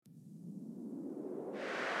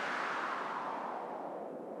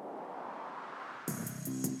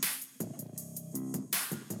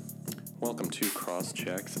welcome to Cross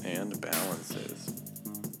Checks and Balances.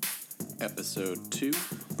 Episode 2,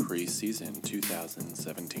 Preseason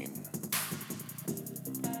 2017.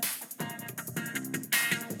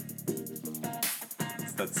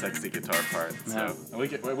 It's that sexy guitar part. Yeah. So we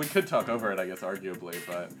could talk over it, I guess, arguably,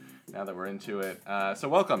 but now that we're into it. So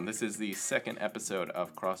welcome. This is the second episode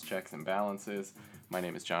of Cross Checks and Balances. My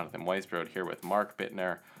name is Jonathan Weisbrod, here with Mark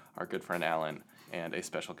Bittner, our good friend Alan, and a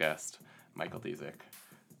special guest, Michael Diezik.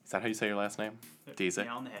 Is that how you say your last name? Diezik?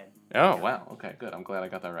 Nail on the head. Oh, wow. Okay, good. I'm glad I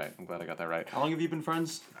got that right. How long have you been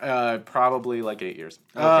friends? Probably like 8 years.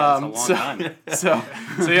 Okay, that's a long time. So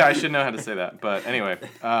yeah, I should know how to say that. But anyway,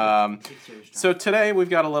 so today we've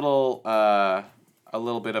got a little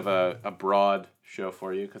bit of a broad show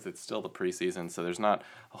for you because it's still the preseason, so there's not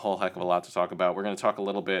a whole heck of a lot to talk about. We're going to talk a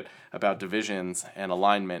little bit about divisions and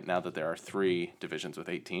alignment now that there are 3 divisions with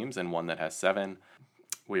 8 teams and one that has 7.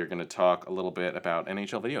 We are going to talk a little bit about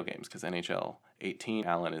NHL video games because NHL 18,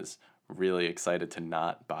 Alan is really excited to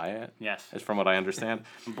not buy it. Yes. As from what I understand.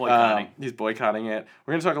 Boycotting. He's boycotting it.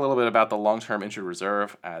 We're going to talk a little bit about the long-term injured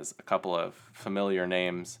reserve as a couple of familiar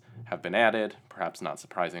names have been added, perhaps not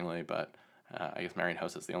surprisingly, but I guess Marian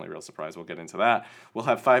Hossa is the only real surprise. We'll get into that. We'll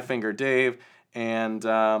have Five Finger Dave, and,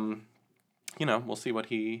 we'll see what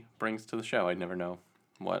he brings to the show. I never know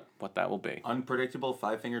what that will be. Unpredictable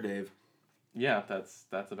Five Finger Dave. Yeah, that's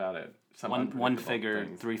about it. One figure,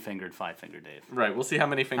 3-fingered, 5-fingered Dave. Right, we'll see how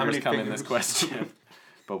many fingers come in this question.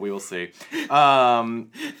 But we will see.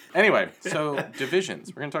 Anyway, so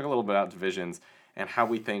divisions. We're going to talk a little bit about divisions and how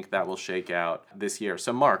we think that will shake out this year.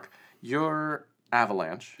 So, Mark, your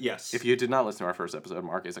Avalanche. Yes. If you did not listen to our first episode,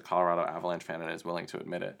 Mark is a Colorado Avalanche fan and is willing to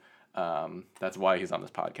admit it. That's why he's on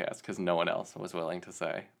this podcast, because no one else was willing to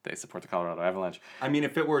say they support the Colorado Avalanche. I mean,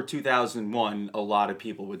 if it were 2001, a lot of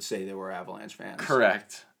people would say they were Avalanche fans.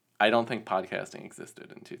 Correct. I don't think podcasting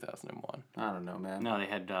existed in 2001. I don't know, man. No, they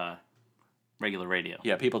had regular radio.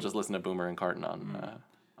 Yeah, people just listened to Boomer and Carton on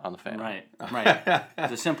the fan. Right. It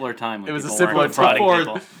was a simpler time. When It was a people simpler weren't defrauding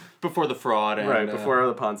time. people. Before the fraud and Right, before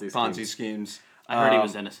the Ponzi schemes. I heard he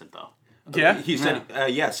was innocent, though. Yeah? He said,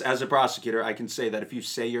 yes, as a prosecutor, I can say that if you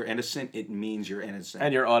say you're innocent, it means you're innocent.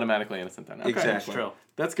 And you're automatically innocent then. Okay. Exactly. That's true.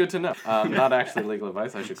 That's good to know. Not actually legal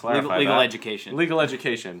advice. I should clarify Legal that. education. Legal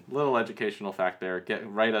education. Little educational fact there.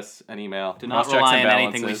 Write us an email. Do not rely on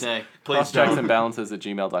anything we say.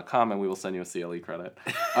 Crosschecksandbalances@gmail.com, and we will send you a CLE credit.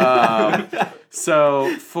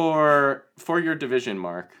 So for your division,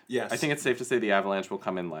 Mark, Yes. I think it's safe to say the Avalanche will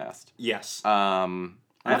come in last. Yes.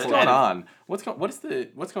 What's going on? What's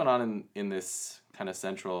going on in this kind of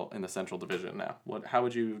central division now? How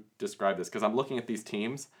would you describe this? Because I'm looking at these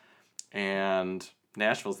teams, and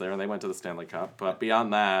Nashville's there, and they went to the Stanley Cup. But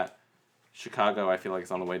beyond that, Chicago, I feel like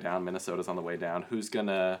is on the way down. Minnesota's on the way down. Who's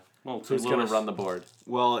gonna run the board?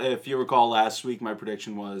 Well, if you recall last week, my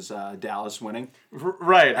prediction was Dallas winning.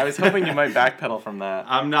 Right. I was hoping you might backpedal from that.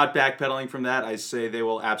 I'm not backpedaling from that. I say they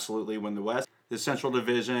will absolutely win the West. The Central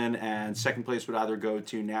Division, and second place would either go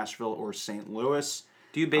to Nashville or St. Louis.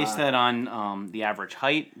 Do you base that on the average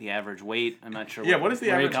height, the average weight? I'm not sure. Yeah, what is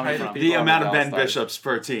the average height of people? The on amount the of Dallas Ben Stars? Bishops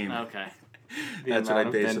per team. Okay. That's what I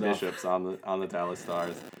base Ben it off. Bishops on the Dallas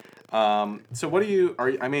Stars. So what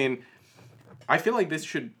I feel like this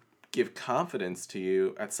should give confidence to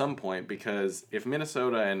you at some point, because if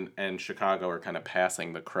Minnesota and Chicago are kind of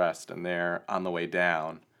passing the crest and they're on the way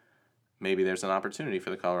down, maybe there's an opportunity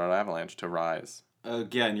for the Colorado Avalanche to rise.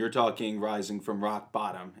 Again, you're talking rising from rock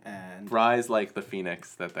bottom and Rise like the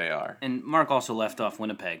Phoenix that they are. And Mark also left off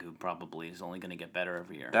Winnipeg, who probably is only going to get better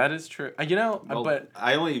every year. That is true. But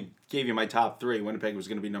I only gave you my top 3. Winnipeg was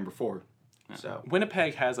going to be number 4. So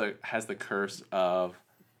Winnipeg has the curse of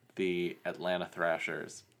the Atlanta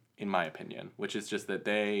Thrashers, in my opinion, which is just that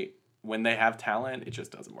when they have talent, it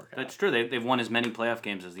just doesn't work out. That's true. They've won as many playoff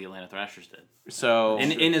games as the Atlanta Thrashers did. So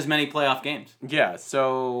in as many playoff games. Yeah,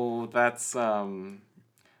 so that's I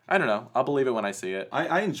don't know. I'll believe it when I see it.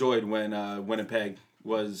 I enjoyed when Winnipeg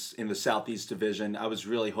was in the Southeast Division. I was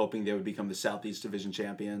really hoping they would become the Southeast Division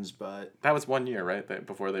champions, but That was 1 year, right?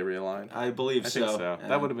 Before they realigned. I believe I so. think so.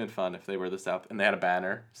 And That would have been fun if they were the South and they had a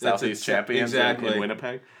banner, That's Southeast it, champions exactly. in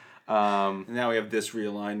Winnipeg. Now we have this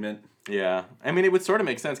realignment. Yeah, I mean it would sort of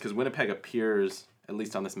make sense because Winnipeg appears, at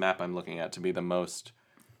least on this map I'm looking at, to be the most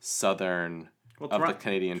southern of the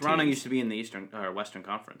Canadian Toronto teams. used to be in the Eastern or Western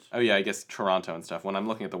Conference. Oh yeah, I guess Toronto and stuff. When I'm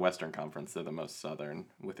looking at the Western Conference, they're the most southern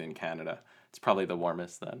within Canada. It's probably the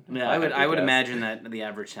warmest then. Yeah, I would imagine that the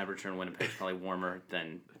average temperature in Winnipeg is probably warmer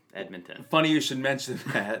than Edmonton. Funny you should mention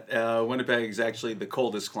that. Winnipeg is actually the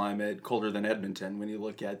coldest climate, colder than Edmonton when you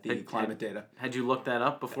look at the climate data. Had you looked that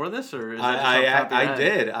up before this, or is that just off the top of your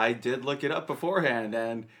head? I did look it up beforehand,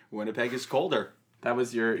 and Winnipeg is colder. That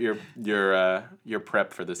was your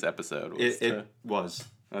prep for this episode. It was.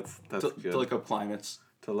 That's good. To look up climates.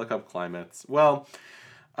 To look up climates. Well,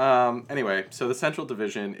 anyway, so the Central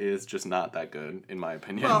Division is just not that good, in my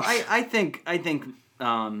opinion. Well, I think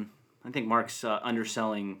Mark's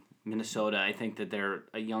underselling Minnesota. I think that they're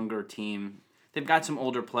a younger team. They've got some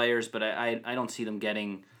older players, but I don't see them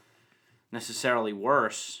getting necessarily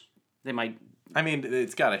worse. They might. I mean,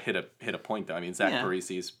 it's got to hit a point though. I mean, Zach Yeah.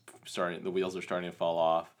 Parisi's starting. The wheels are starting to fall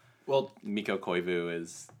off. Well, Mikko Koivu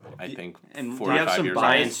is, I think, and 4 do or you have 5 some years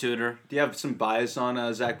Brian old. Suter. do you have some bias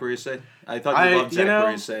on Zach Parise? I thought you loved Zach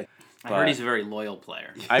Parise. I heard he's a very loyal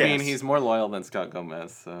player. I mean, Yes. he's more loyal than Scott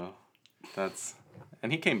Gomez, so that's.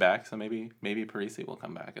 And he came back, so maybe Parisi will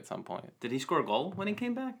come back at some point. Did he score a goal when he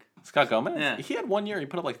came back? Scott Gomez? Yeah. He had 1 year. He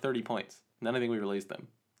put up like 30 points. Then I think we released him.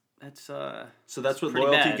 That's So that's what pretty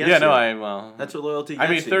loyalty bad. gets Yeah, you. no, That's what loyalty gets I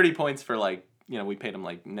mean, you. 30 points for like, we paid him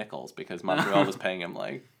like nickels because Montreal was paying him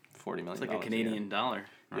like $40 million. it's like a Canadian dollar.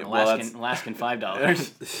 Or Yeah, an well, Alaskan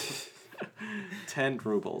 $5. 10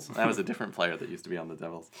 rubles. That was a different player that used to be on the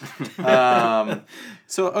Devils.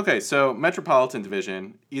 So Metropolitan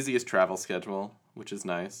Division, easiest travel schedule, which is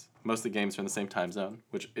nice. Most of the games are in the same time zone,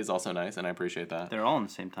 which is also nice, and I appreciate that. They're all in the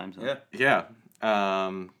same time zone. Yeah.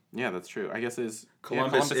 Yeah, that's true. I guess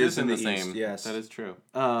Columbus is in the same. east, yes. That is true.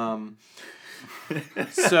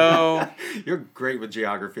 So You're great with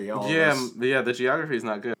geography. All of yeah, us. the geography is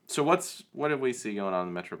not good. So what did we see going on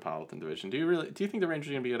in the Metropolitan Division? Do you think the Rangers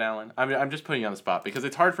are gonna be good, Alan? I mean, I'm just putting you on the spot because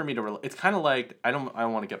it's hard for me to. It's kind of like I don't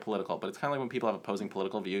want to get political, but it's kind of like when people have opposing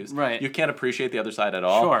political views. Right. You can't appreciate the other side at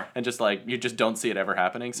all. Sure. And just like you just don't see it ever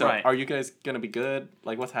happening. So Right. are you guys gonna be good?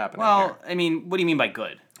 Like what's happening Well, here? I mean, what do you mean by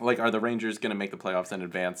good? Like are the Rangers gonna make the playoffs and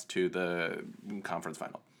advance to the conference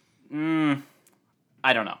final?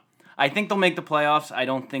 I don't know. I think they'll make the playoffs. I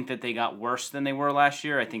don't think that they got worse than they were last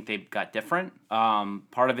year. I think they got different.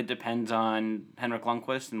 Part of it depends on Henrik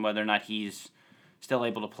Lundqvist and whether or not he's still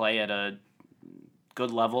able to play at a good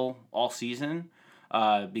level all season.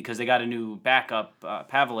 Because they got a new backup,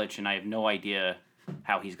 Pavelich, and I have no idea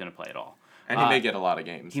how he's going to play at all. And he may get a lot of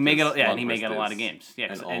games. He may get, 'cause and he may get a Lundqvist lot of is games.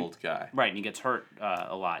 Yeah, an old guy. Right, and he gets hurt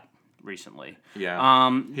a lot recently. Yeah.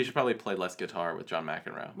 He should probably play less guitar with John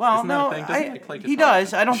McEnroe. Well, Isn't that no, a thing? Doesn't he play he guitar?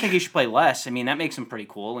 does. I don't think he should play less. I mean, that makes him pretty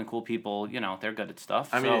cool, and cool people, they're good at stuff.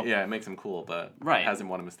 I mean, so- yeah, it makes him cool, but Right. hasn't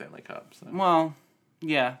won him a Stanley Cup. So Well,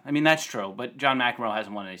 yeah, I mean that's true, but John McEnroe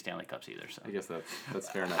hasn't won any Stanley Cups either. So I guess that's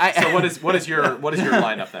fair enough. I- So what is your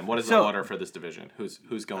lineup then? What is the So- order for this division?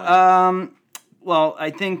 Who's going? well, I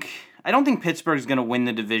don't think Pittsburgh's going to win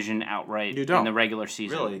the division outright You don't? in the regular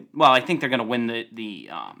season. Really? Well, I think they're going to win the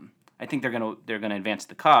I think they're going to advance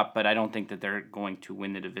the cup, but I don't think that they're going to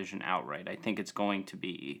win the division outright. I think it's going to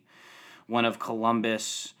be one of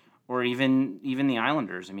Columbus or even the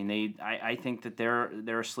Islanders. I mean, I think that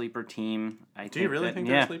they're a sleeper team. Do you really think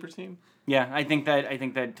they're a sleeper team? Yeah, I think that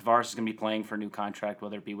Tavares is going to be playing for a new contract,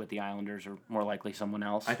 whether it be with the Islanders or more likely someone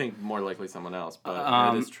else. I think more likely someone else,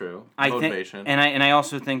 but it is true. Motivation. And I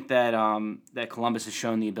also think that that Columbus has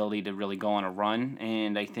shown the ability to really go on a run,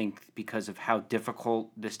 and I think because of how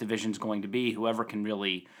difficult this division is going to be, whoever can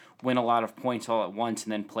really win a lot of points all at once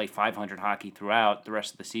and then play 500 hockey throughout the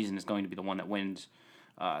rest of the season is going to be the one that wins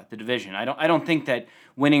the division. I don't think that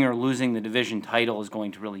winning or losing the division title is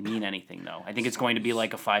going to really mean anything, though. I think it's going to be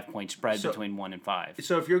like a 5-point spread between 1 and 5.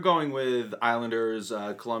 So if you're going with Islanders,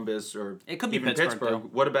 Columbus, or It could be even Pittsburgh, though.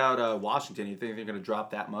 what about Washington? You think they're going to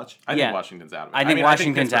drop that much? I Yeah. think Washington's out of it. I think mean,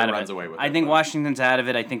 Washington's Pittsburgh out of runs it. away with I it, think but- Washington's out of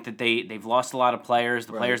it. I think that they've lost a lot of players.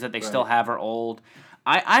 The players that they still have are old.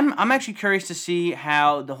 I'm actually curious to see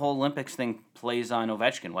how the whole Olympics thing plays on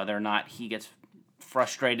Ovechkin, whether or not he gets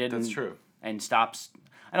frustrated. That's true. And stops.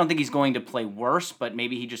 I don't think he's going to play worse, but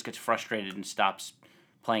maybe he just gets frustrated and stops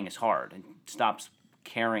playing as hard and stops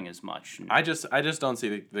caring as much. I just don't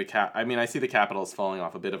see the cap. I mean, I see the Capitals falling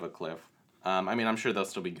off a bit of a cliff. I mean, I'm sure they'll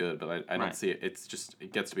still be good, but I don't Right. see it.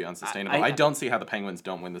 It gets to be unsustainable. I- I don't see how the Penguins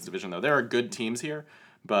don't win this division though. There are good teams here,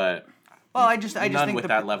 but Well, I just none think with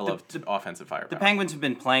that level of offensive firepower. The Penguins have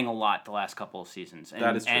been playing a lot the last couple of seasons. And,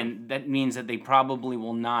 That is true. And that means that they probably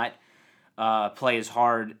will not play as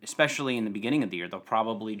hard, especially in the beginning of the year. They'll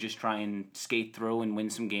probably just try and skate through and win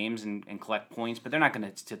some games and collect points, but they're not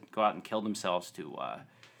going to go out and kill themselves to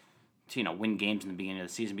win games in the beginning of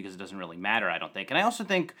the season because it doesn't really matter, I don't think. And I also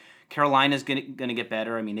think Carolina's going to get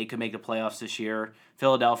better. I mean, they could make the playoffs this year.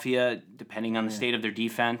 Philadelphia, depending on the state of their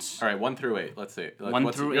defense. All right, 1 through 8. Let's see. Like,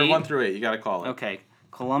 1 through you're 8? 1 through 8. You got to call it. Okay.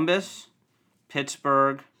 Columbus,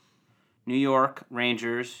 Pittsburgh, New York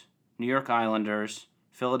Rangers, New York Islanders,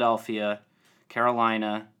 Philadelphia,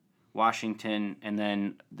 Carolina, Washington, and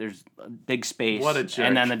then there's a big space. What a jerk.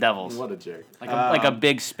 And then the Devils. What a jerk. Like a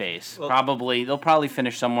big space. They'll probably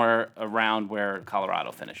finish somewhere around where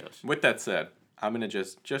Colorado finishes. With that said, I'm going to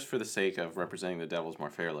just for the sake of representing the Devils more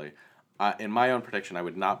fairly, in my own prediction, I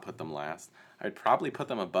would not put them last. I'd probably put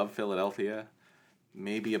them above Philadelphia,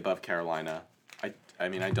 maybe above Carolina. I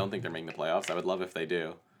mean, I don't think they're making the playoffs. I would love if they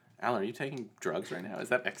do. Alan, are you taking drugs right now? Is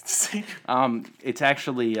that ecstasy? It's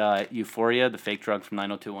actually Euphoria, the fake drug from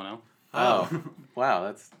 90210. Oh, wow,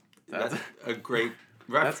 that's a great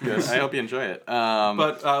that's reference. good. I hope you enjoy it.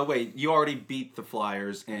 But wait, you already beat the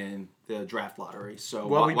Flyers in the draft lottery, so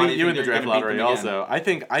well, we why do beat you in the think you're draft gonna beat lottery them again? also.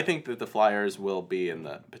 I think that the Flyers will be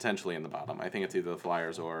potentially in the bottom. I think it's either the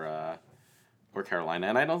Flyers or Carolina,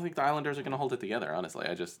 and I don't think the Islanders are going to hold it together. Honestly,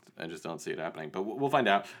 I just don't see it happening. But we'll find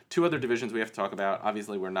out. Two other divisions we have to talk about.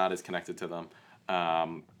 Obviously, we're not as connected to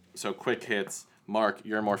them. So quick hits. Mark,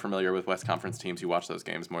 you're more familiar with West Conference teams. You watch those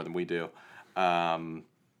games more than we do.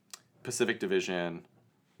 Pacific Division,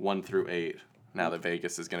 1 through 8. Now that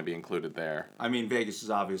Vegas is going to be included there. I mean, Vegas is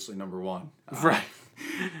obviously number one. Right.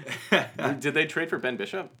 Did they trade for Ben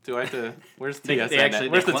Bishop? Do I have to? Where's TSN? They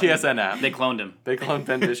Where's the TSN app? They cloned him. They cloned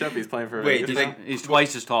Ben Bishop. He's playing for. Wait, Vegas did now? He's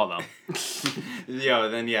twice as tall, though.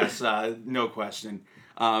 Then yes, no question.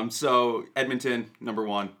 So Edmonton, number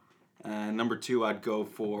one. Number two, I'd go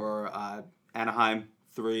for Anaheim.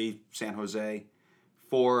 3, San Jose.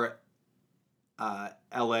 4,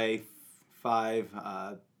 LA.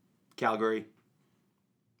 5, Calgary.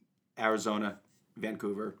 Arizona.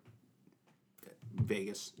 Vancouver.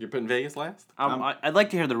 Vegas. You're putting Vegas last? I'd like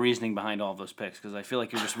to hear the reasoning behind all of those picks, because I feel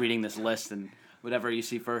like you're just reading this list and whatever you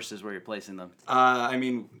see first is where you're placing them. I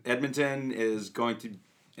mean, Edmonton is going to,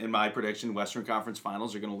 in my prediction, Western Conference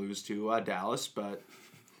Finals are going to lose to Dallas, but...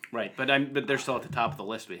 Right, but they're still at the top of the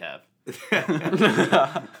list we have.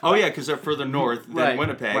 Oh, yeah, because they're further north than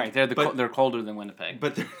Winnipeg. Right, they're colder than Winnipeg.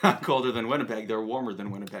 But they're not colder than Winnipeg. They're warmer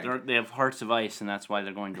than Winnipeg. They have hearts of ice, and that's why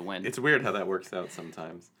they're going to win. It's weird how that works out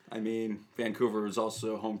sometimes. I mean, Vancouver is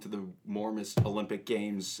also home to the warmest Olympic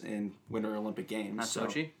Games and Winter Olympic Games. Not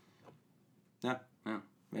Sochi? Yeah. Yeah.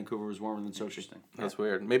 Vancouver was warmer than Sochi. Interesting. That's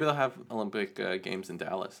weird. Maybe they'll have Olympic games in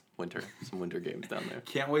Dallas. Some winter games down there.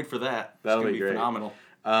 Can't wait for that. That'll it's be gonna great. Phenomenal.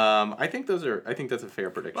 I think that's a fair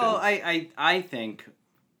prediction. Well, I think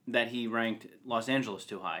that he ranked Los Angeles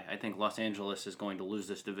too high. I think Los Angeles is going to lose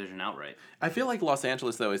this division outright. I feel like Los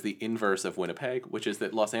Angeles, though, is the inverse of Winnipeg, which is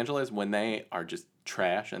that Los Angeles, when they are just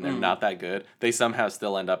trash and they're not that good, they somehow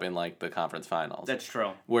still end up in, like, the conference finals. That's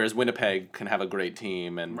true. Whereas Winnipeg can have a great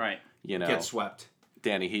team and, Get swept.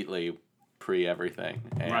 Danny Heatley pre-everything.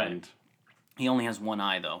 And Right. He only has one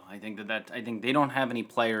eye, though. I think I think they don't have any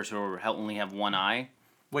players who only have one eye.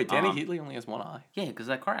 Wait, Danny Heatley only has one eye? Yeah, because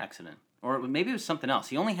of that car accident. Or maybe it was something else.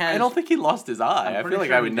 He only has... I don't think he lost his eye. I feel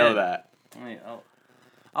like I would know that. Wait,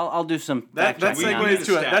 I'll do some That fact-checking on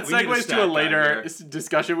segues that. to a later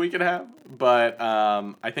discussion we can have. But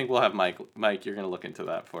I think we'll have Mike. Mike, you're going to look into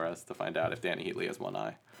that for us to find out if Danny Heatley has one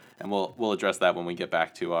eye. And we'll address that when we get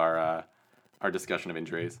back to our discussion of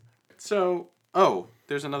injuries. So,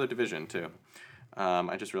 there's another division, too.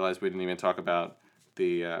 I just realized we didn't even talk about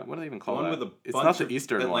the what do they even call One that? with a It's bunch not the of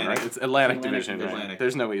Eastern one, Atlantic. right? It's Atlantic Division. Right? Atlantic.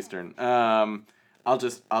 There's no Eastern. I'll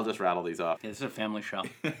just rattle these off. Yeah, this is a family show.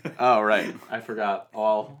 Oh right, I forgot.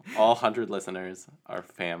 All 100 listeners are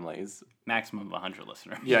families. Maximum of 100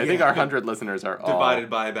 listeners. Yeah, I think our 100 listeners are all Divided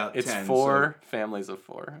by about 10. It's 4 families of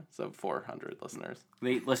 4, so 400 listeners.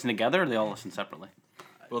 They listen together, or they all listen separately?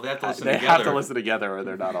 Well, they have to listen They together. have to listen together, or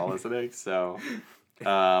they're not all listening. So,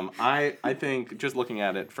 I think just looking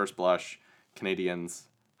at it, first blush, Canadians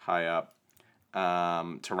high up.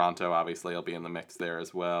 Toronto obviously will be in the mix there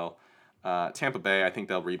as well. Tampa Bay, I think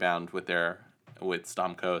they'll rebound with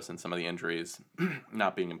Stamkos and some of the injuries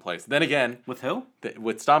not being in place. Then again, With who?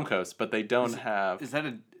 with Stamkos, but they don't have. Is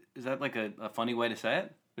that like a funny way to say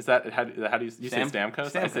it? Is that how do you say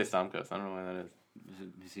Stamkos? I say Stamkos. Stamkos. I don't know why that is.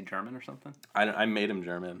 Is he German or something? I made him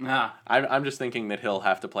German. Nah. I'm just thinking that he'll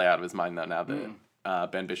have to play out of his mind though now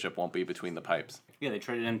that Ben Bishop won't be between the pipes. Yeah, they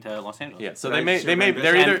traded him to Los Angeles. Yeah, so Right, they're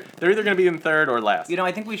Bishop. either going to be in third or last. You know,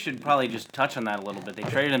 I think we should probably just touch on that a little bit. They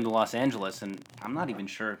traded him to Los Angeles, and I'm not even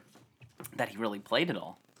sure that he really played at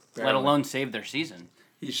all, let Barely. alone saved their season.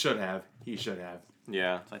 He should have.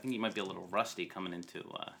 Yeah. So I think he might be a little rusty coming into.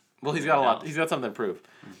 Well, he's got a lot. He's got something to prove.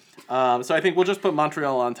 So I think we'll just put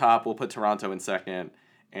Montreal on top. We'll put Toronto in second,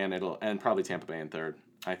 and probably Tampa Bay in third.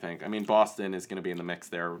 I think. I mean, Boston is going to be in the mix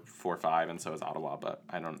there 4-5, and so is Ottawa. But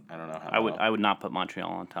I don't know how. I would not put Montreal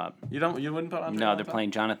on top. You wouldn't put Montreal. No, on they're top?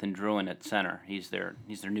 playing Jonathan Drouin at center. He's their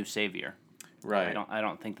new savior. Right. I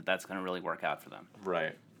don't think that's going to really work out for them.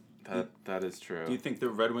 Right. That is true. Do you think the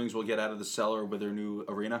Red Wings will get out of the cellar with their new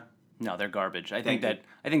arena? No, they're garbage. I think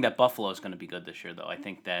that Buffalo is going to be good this year, though. I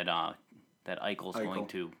think that Eichel's going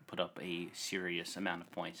to put up a serious amount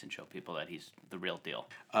of points and show people that he's the real deal.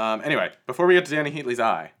 Anyway, before we get to Danny Heatley's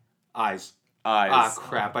Eyes. eyes. Ah,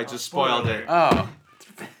 crap! I just spoiled it. Oh,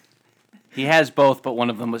 He has both, but one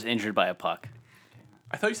of them was injured by a puck.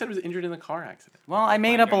 I thought you said he was injured in the car accident. Well, I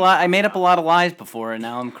made up a lot of lies before, and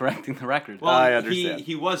now I'm correcting the record. Well, I understand.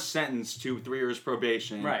 He was sentenced to 3 years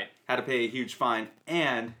probation. Right. Had to pay a huge fine,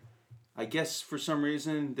 and I guess for some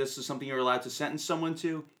reason this is something you're allowed to sentence someone to.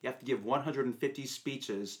 You have to give 150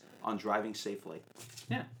 speeches on driving safely.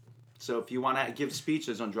 Yeah. So if you want to give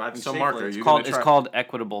speeches on driving So, safely, Mark, are It's you called gonna try- called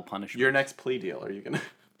equitable punishment. Your next plea deal? Are you gonna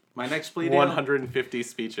my next plea deal. 150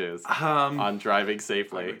 speeches on driving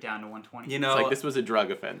safely? Down to 120. You It's know, like this was a drug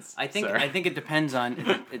offense. I think sir. it depends on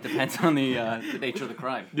it depends on the nature of the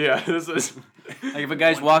crime. Yeah, this was. Like if a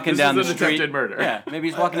guy's walking This down is the an street, attempted murder. Yeah, maybe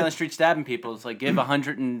he's walking down the street stabbing people. It's like give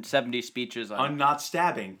 170 speeches on. on not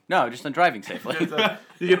stabbing. No, just on driving safely.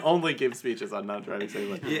 You can only give speeches on not driving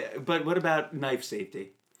safely. Yeah, but what about knife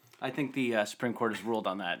safety? I think the Supreme Court has ruled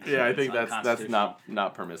on that. Yeah, I think It's that's unconstitutional.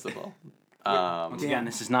 not permissible. Once again,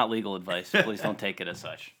 this is not legal advice. Please don't take it as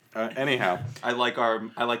such. Anyhow, I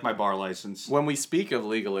like my bar license. when we speak of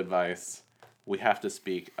legal advice, we have to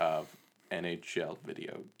speak of NHL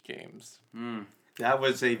video games. That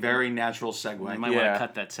was a very natural segue. You might want Yeah. to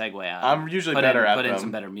cut that segue out. I'm usually put better in, at put in them.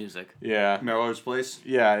 some better music. Yeah, Melrose Place.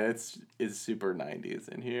 yeah, it's super 90s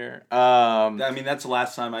in here. I mean, that's the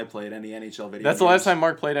last time I played any NHL video. That's the last time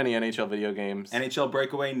Mark played any NHL video games. NHL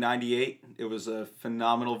Breakaway '98. It was a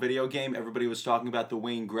phenomenal video game. Everybody was talking about the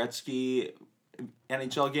Wayne Gretzky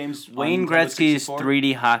NHL games. on Wayne Nintendo Gretzky's 64.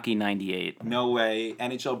 3D Hockey '98. No way.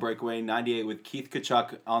 NHL Breakaway '98 with Keith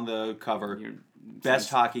Kachuk on the cover. You're-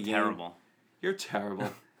 Best hockey game. Terrible. You're terrible.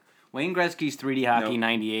 Wayne Gretzky's 3D Hockey Nope.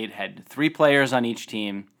 '98 had 3 players on each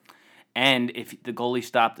team, and if the goalie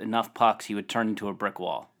stopped enough pucks, he would turn into a brick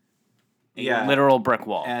wall. A Yeah. literal brick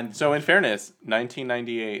wall. And So in fairness,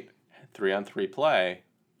 1998 3-on-3 play,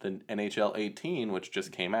 the NHL 18, which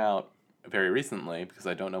just came out very recently, because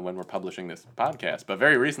I don't know when we're publishing this podcast, but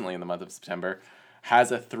very recently in the month of September,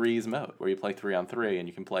 has a threes mode where you play 3-on-3 and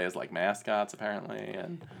you can play as like mascots apparently.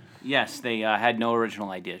 And Yes, they had no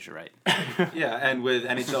original ideas. You're right. yeah, and with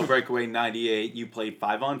NHL Breakaway '98, you played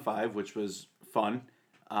 5-on-5, which was fun.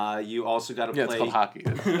 You also got to yeah, play. it's called hockey.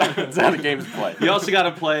 That's how the game's played. You also got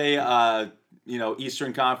to play,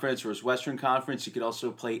 Eastern Conference versus Western Conference. You could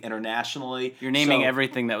also play internationally. You're naming So,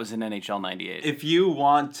 everything that was in NHL '98. If you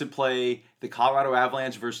want to play the Colorado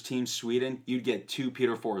Avalanche versus Team Sweden, you'd get 2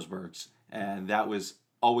 Peter Forsbergs, and that was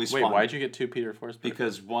always Wait, fun. why'd you get 2 Peter Forsberg?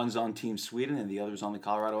 Because one's on Team Sweden and the other's on the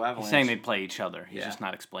Colorado Avalanche. He's saying they'd play each other. He's Yeah. just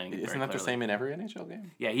not explaining it Isn't very that the clearly. same in every NHL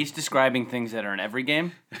game? Yeah, he's describing things that are in every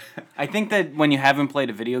game. I think that when you haven't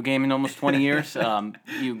played a video game in almost 20 years,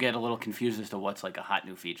 you get a little confused as to what's like a hot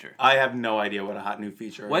new feature. I have no idea what a hot new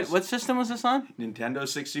feature is. What system was this on? Nintendo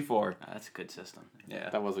 64. That's a good system.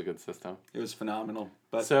 Yeah, That was a good system. it was phenomenal.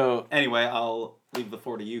 But So anyway, I'll leave the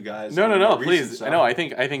floor to you guys. no, on the recent please. stuff. No, I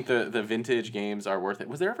think the vintage games are worth it.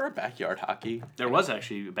 Was there ever a backyard hockey? There was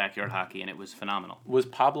actually backyard hockey, and it was phenomenal. Was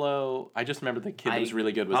Pablo? I just remember the kid that was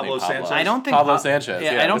really good. Was Pablo named Pablo. Sanchez? I don't think Pablo Sanchez.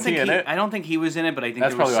 Yeah, Yeah, I don't was think he in it? I don't think he was in it, but I think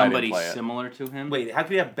That's there was probably why I didn't somebody play it. similar to him. Wait, how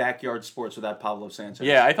could you have backyard sports without Pablo Sanchez?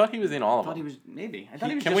 Yeah, I thought he was in all I of thought them. he was maybe. I thought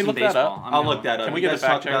he was Can just we in look that baseball. up? I'm I'll gonna- look that up. Can we You get guys the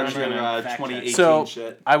fact talk about checker your on that? 2018 So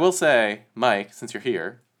shit. I will say, Mike, since you're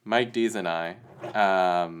here, Mike Dees and I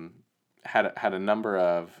had a number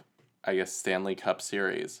of, I guess, Stanley Cup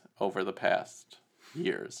series over the past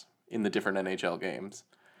years in the different NHL games.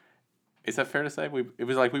 Is that fair to say? It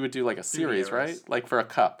was like we would do like a series, eras. right? Like for a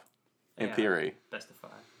cup, in Yeah. theory. Best of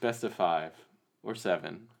 5. Best of 5 or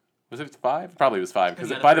 7. Was it 5? Probably was 5 because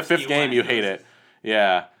Depends on by the the first fifth you game won, you it hate was- it.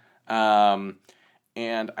 Yeah.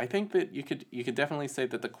 And I think that you could definitely say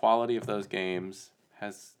that the quality of those games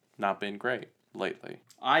has not been great lately.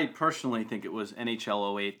 I personally think it was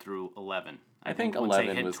NHL 08 through 11. I think once 11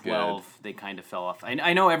 they hit was 12, they kind of fell off.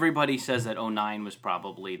 I know everybody says that 09 was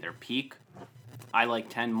probably their peak. I like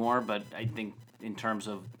 10 more, but I think in terms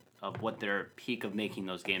of what their peak of making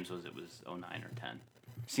those games was, it was 09 or 10.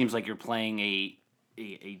 Seems like you're playing a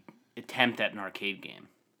attempt at an arcade game.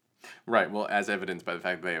 Right. Well, as evidenced by the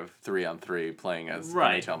fact that they have 3-on-3 playing as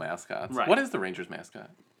Right. NHL mascots. Right. What is the Rangers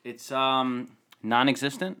mascot? It's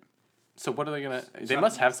non-existent. So what are they gonna? They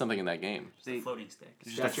must have something in that game. Just a floating stick.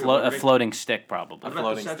 Just Statue a, of a Liberty. floating stick, probably. What about the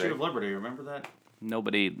floating Statue stick. of Liberty? Remember that?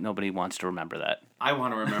 Nobody wants to remember that. I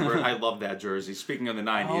want to remember it. I love that jersey. Speaking of the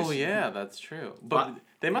 90s. Oh yeah, that's true. But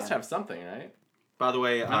they must have something, right? By the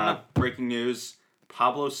way, breaking news.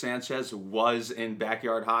 Pablo Sanchez was in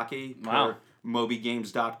backyard hockey Wow. per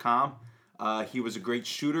MobyGames.com. He was a great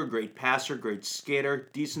shooter, great passer, great skater,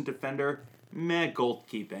 decent defender,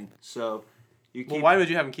 goalkeeping. So you keep... Well, why would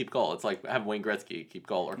you have him keep goal? It's like have Wayne Gretzky keep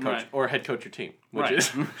goal or coach Right. or head coach your team, which Right.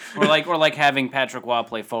 is or like having Patrick Waugh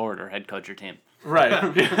play forward or head coach your team. right.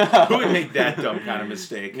 Who would make that dumb kind of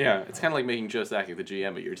mistake? Yeah, it's kind of like making Joe Sakic the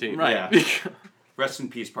GM of your team. Right. Rest in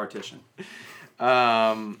peace, Partition.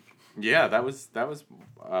 Yeah, that was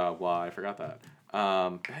why I forgot that.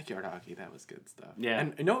 Backyard hockey, that was good stuff. Yeah.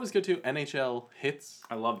 And you know what was good too? NHL Hits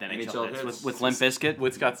I loved NHL, NHL hits hits. with Limp Bizkit.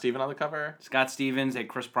 with Scott Steven on the cover. Scott Stevens and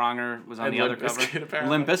Chris Pronger was on And the other Limp cover. Bizkit,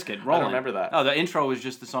 apparently. Limp Bizkit, I Rollin'. don't remember that. Oh, the intro was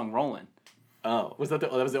just the song Rollin'. Oh,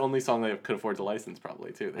 that was the only song they could afford to license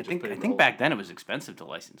probably too. They I just think put I in think Rollin'. back then it was expensive to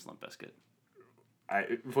license Limp Bizkit.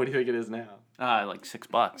 What do you think it is now? Like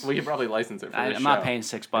 $6. We could probably license it for this I'm show. not paying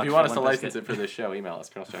 $6. If you want us for to Limp license Bizkit. it for this show, email us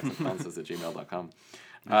crossjacksonfrancis@gmail.com.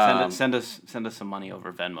 Send us some money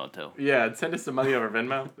over Venmo too. Yeah, send us some money over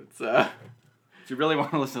Venmo. It's If you really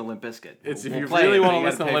want to listen to Limp Bizkit, If we'll you play really it, want but to you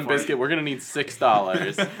listen to gotta Limp pay for it. Bizkit, we're gonna need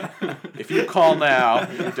 $6. If you call now,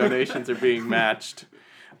 your donations are being matched.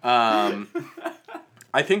 I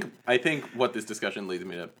think what this discussion leads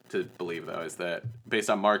me to believe though is that based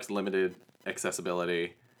on Mark's limited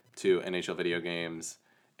accessibility to NHL video games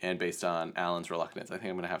and based on Alan's reluctance, I think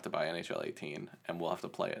I'm gonna have to buy NHL 18 and we'll have to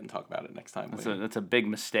play it and talk about it next time. That's a big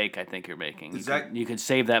mistake I think you're making. Is You could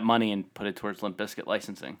save that money and put it towards Limp Bizkit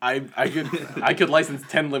licensing. I could license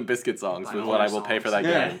 10 Limp Bizkit songs with what I will pay for that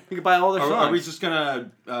game. You could buy all their songs. Are we just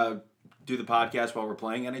going to do the podcast while we're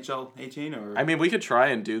playing NHL 18? Or? I mean, we could try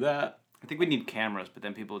and do that. I think we need cameras, but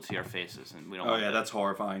then people would see our faces, and we don't. Oh, want yeah, that. that's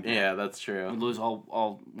horrifying. Yeah, that's We'd true. lose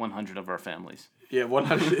all 100 of our families. Yeah,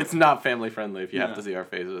 100. It's not family friendly if you have to see our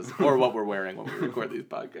faces or what we're wearing when we record these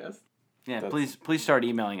podcasts. Yeah, That's- please start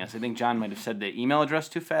emailing us. I think John might have said the email address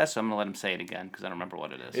too fast, so I'm gonna let him say it again because I don't remember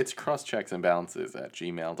what it is. It's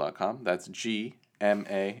crosschecksandbalances@gmail.com. That's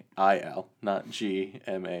GMAIL, not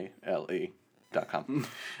GMALE.com.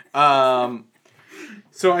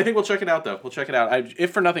 So I think we'll check it out, though. We'll check it out.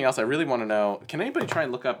 If for nothing else, I really want to know, can anybody try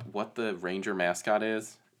and look up what the Ranger mascot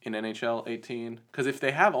is in NHL 18? Because if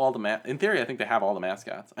they have all the in theory, I think they have all the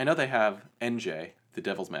mascots. I know they have NJ, the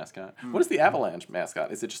Devil's mascot. What is the Avalanche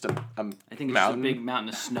mascot? Is it just a I think it's mountain? just a big mountain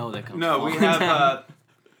of snow that comes. No, we falling down.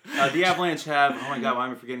 have the Avalanche have. Oh my God, why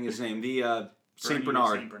am I forgetting his name? The Saint Bernie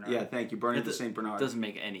Bernard. Saint Bernard. Yeah, thank you, Bernie the Saint Bernard. Doesn't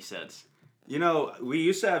make any sense. You know, we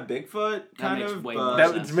used to have Bigfoot, kind makes of. way but more That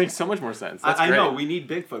sense. makes so much more sense. That's I great. know we need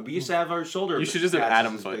Bigfoot. We used to have our shoulder. You should just have patches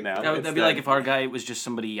Adam as Foot Bigfoot. now. That'd be Instead. like if our guy was just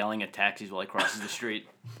somebody yelling at taxis while he crosses the street.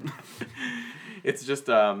 It's just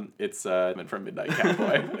from Midnight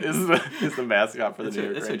Cowboy is the mascot for the New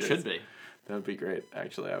York That's what it Rangers. should be. That would be great.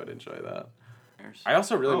 Actually, I would enjoy that. I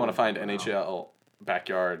also really want to find NHL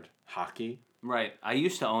backyard hockey Right. I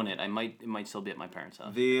used to own it. It might still be at my parents'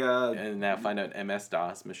 house. and now find an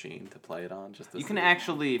MS-DOS machine to play it on. Just to You can see.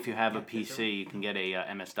 actually, if you have a PC, you can get a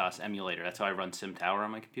MS-DOS emulator. That's how I run Sim Tower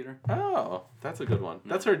on my computer. Oh, that's a good one.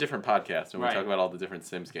 That's for a different podcast when Right. we talk about all the different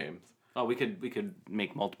Sims games. Oh, we could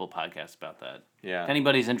make multiple podcasts about that. Yeah. If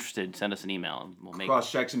anybody's interested, send us an email and we'll make.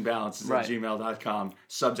 Cross checks and balances Right. at gmail.com.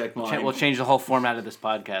 Subject line. We'll change the whole format of this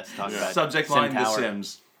podcast. Talk about Subject Sim line The Tower.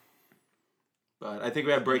 Sims. But I think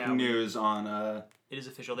we have breaking Now- news on. It is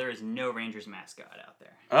official. There is no Rangers mascot out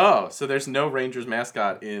there. Oh, so there's no Rangers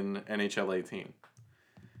mascot in NHL 18.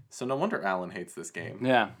 So no wonder Alan hates this game.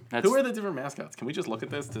 Yeah, that's Who are the different mascots? Can we just look at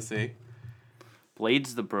this to see?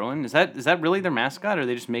 Blades the Bruin. Is that really their mascot, or are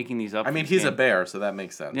they just making these up? I for mean, this he's a game? bear, so that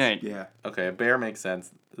makes sense. Yeah, Yeah. Okay, a bear makes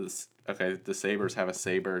sense. The Sabres have a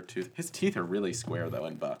saber tooth. His teeth are really square, though,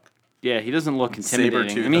 in Buck. yeah. He doesn't look intimidating.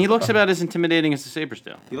 Saber-tooth I mean, he as a looks buck. about as intimidating as the Sabres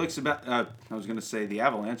do. He looks about. I was going to say the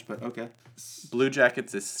Avalanche, but okay. Blue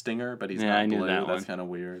Jackets is Stinger, but he's Yeah, not I knew blue. that That's one. kind of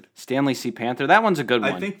weird. Stanley C. Panther. That one's a good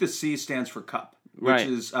one. I think the C stands for Cup, which Right.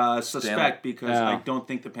 is suspect because I don't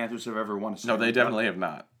think the Panthers have ever won a No, Stanley they Cup. definitely have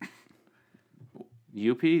not.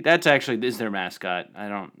 UP. That's actually is their mascot. I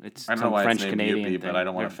don't. It's I don't know some why French it's named Canadian UP, thing. but I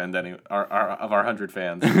don't want to offend any of our 100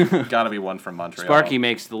 fans. Got to be one from Montreal. Sparky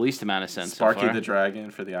makes the least amount of sense. Sparky so far. the Dragon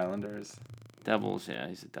for the Islanders. Devils. Yeah,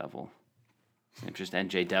 he's a devil. Just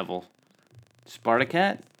NJ Devil.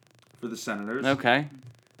 Spartacat. For the Senators. Okay.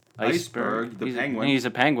 Iceberg, the penguin. He's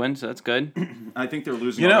a penguin, so that's good. I think they're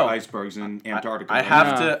losing all the icebergs in Antarctica. I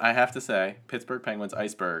have to say, Pittsburgh Penguins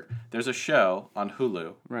Iceberg. There's a show on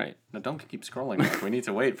Hulu. Right. Now don't keep scrolling, Mark. We need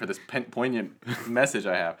to wait for this poignant message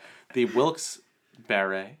I have. The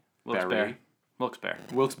Wilkes-Barre. Wilkes-Barre.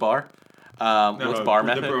 Wilkes-Barre. Wilkes-Barre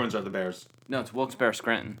method. The Bruins are the Bears. No, it's Wilkes-Barre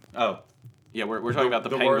Scranton. Oh. Yeah, we're talking about the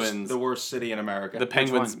Penguins. The worst city in America. The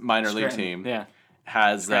Penguins minor league Scranton. team Yeah.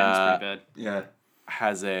 has Scranton's pretty bad. Yeah.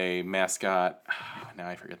 has a mascot. Now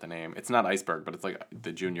I forget the name. It's not Iceberg, but it's like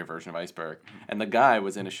the junior version of Iceberg. And the guy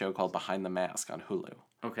was in a show called Behind the Mask on Hulu.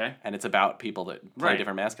 Okay. And it's about people that play Right.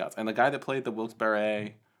 different mascots. And the guy that played the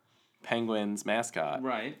Wilkes-Barre Penguins mascot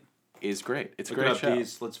Right. is great. It's a Look great it up, show.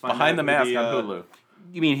 Bees. Let's find Behind out the who Mask the, on Hulu.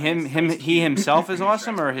 You mean he himself is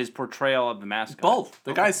awesome, or his portrayal of the mascot? Both.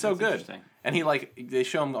 The guy's so that's good. interesting. And he they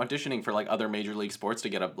show him auditioning for like other major league sports to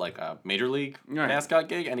get a major league Right. mascot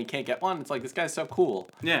gig, and he can't get one. It's like, this guy's so cool.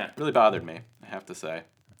 Yeah. Really bothered me, I have to say.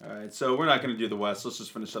 All right, so we're not going to do the West. Let's just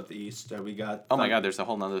finish up the East. We got. Oh my God, there's a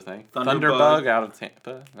whole nother thing. Thunderbug. Thunderbug out of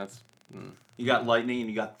Tampa. That's. You got lightning and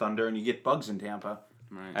you got thunder and you get bugs in Tampa.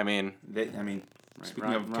 Right. I mean, Speaking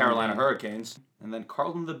Ron- of Ron Carolina Wayne. Hurricanes, and then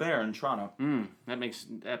Carlton the Bear in Toronto. That makes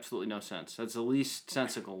absolutely no sense. That's the least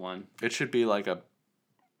sensical one. it should be like a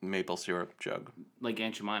maple syrup jug. Like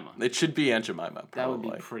Aunt Jemima. It should be Aunt Jemima, That would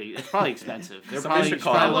probably. be pretty. It's probably expensive. They're Somebody probably, should it's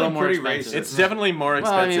call probably it a little more pretty expensive. racist. It's definitely more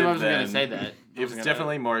Well, I expensive mean, I wasn't than. gonna say that. It's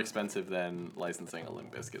definitely more expensive than licensing a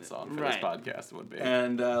Limp Bizkit song for Right. this podcast would be.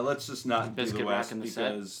 And let's just not do Biscuit the West rocking the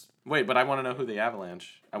set. because Wait, but I want to know who the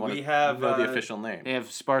Avalanche. I want We to have, know the uh, official name. They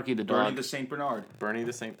have Sparky the Bernie dog. the Saint Bernard. Bernie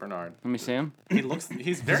the Saint Bernard. Let me see him. He looks.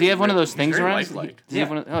 He's very. Does he have one of those he's things very around? lifelike. Does he have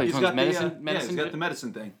one? Oh, he's one of those medicine. Yeah, medicine. he's got bit? the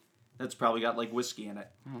medicine thing. That's probably got like whiskey in it.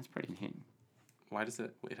 Oh, that's pretty neat. Why does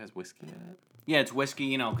it? It has whiskey in it. Yeah, it's whiskey,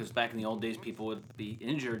 you know, because back in the old days, people would be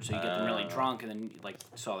injured, so you get them really drunk, and then like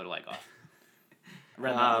saw their leg off. I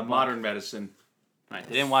read that in a book. Modern medicine. Right.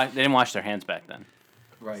 They didn't wash their hands back then.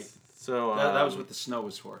 Right. So That was what the snow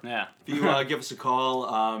was for. Yeah. If you give us a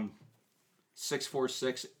call,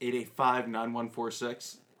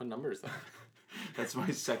 646-885-9146. What number is that? That's my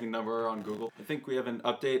second number on Google. I think we have an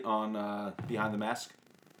update on Behind the Mask.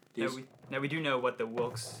 Now we do know what the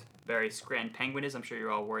Wilkes-Barre Scranton Penguin is. I'm sure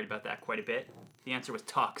you're all worried about that quite a bit. The answer was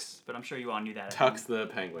Tux, but I'm sure you all knew that. Tux the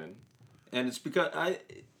Penguin. And it's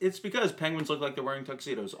because penguins look like they're wearing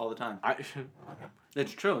tuxedos all the time.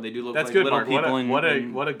 That's true. They do look That's like good, little Mark. people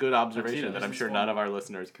What in a good observation tuxedos. that I'm sure none of our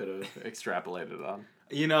listeners could have extrapolated on.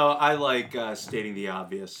 You know, I like stating the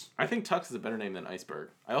obvious. I think Tux is a better name than Iceberg.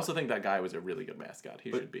 I also think that guy was a really good mascot.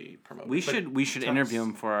 He should be promoted. We should Tux- interview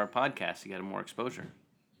him for our podcast to get him more exposure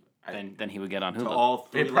than he would get on Hulu. To all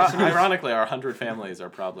three listeners. Ironically, our 100 families are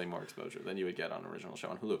probably more exposure than you would get on an original show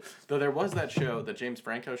on Hulu. Though there was that show, the James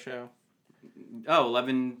Franco show. Oh,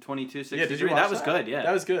 11/22/63. Yeah, did you watch that was good. Yeah,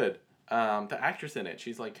 that was good. The actress in it,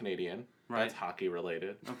 she's like Canadian. Right. That's hockey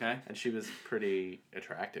related. okay. And she was pretty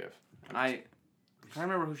attractive. I can't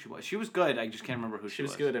remember who she was. She was good. I just can't remember who She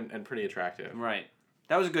was good and pretty attractive. Right.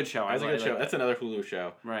 That was a good show. That was a I good like show. that. That's another Hulu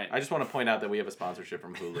show. Right. I just want to point out that we have a sponsorship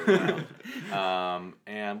from Hulu now.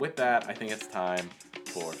 And with that, I think it's time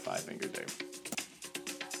for Five Finger Dave.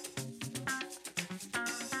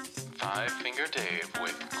 Five Finger Dave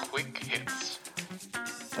with quick hits.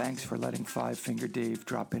 Thanks for letting Five Finger Dave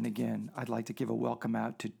drop in again. I'd like to give a welcome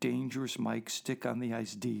out to Dangerous Mike Stick on the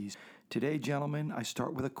Ice D's. Today, gentlemen, I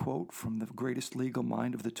start with a quote from the greatest legal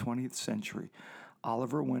mind of the 20th century.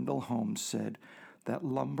 Oliver Wendell Holmes said, "That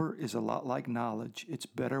lumber is a lot like knowledge. It's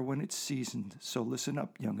better when it's seasoned, so listen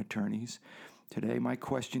up, young attorneys." Today, my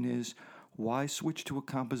question is, why switch to a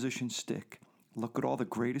composition stick? Look at all the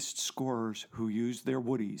greatest scorers who used their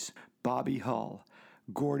woodies. Bobby Hull,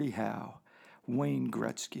 Gordie Howe, Wayne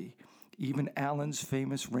Gretzky, even Allen's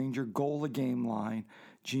famous Ranger goal-a-game line,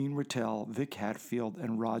 Gene Rattel, Vic Hatfield,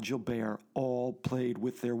 and Rod Gilbert all played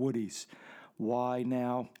with their woodies. Why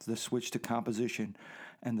now the switch to composition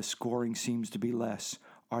and the scoring seems to be less?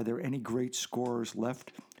 Are there any great scorers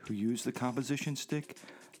left who use the composition stick?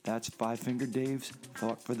 That's Five Finger Dave's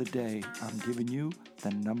thought for the day. I'm giving you the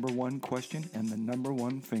number one question and the number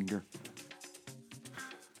one finger.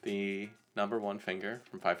 The number one finger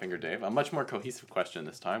from Five Finger Dave. A much more cohesive question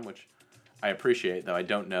this time, which I appreciate, though I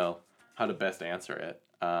don't know how to best answer it.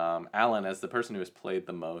 Alan, as the person who has played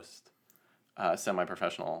the most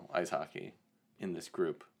semi-professional ice hockey in this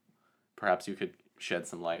group, perhaps you could shed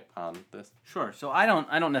some light on this? Sure. So I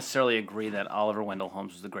don't necessarily agree that Oliver Wendell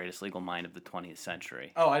Holmes was the greatest legal mind of the 20th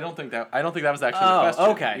century. Oh, I don't think that was actually the question.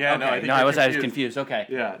 Okay. Yeah, okay. no, I I was confused. Okay.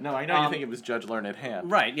 Yeah, no, I know you think it was Judge Learned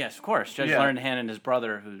Hand. Right. Yes, of course. Judge Yeah. Learned Hand and his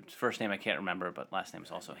brother, whose first name I can't remember, but last name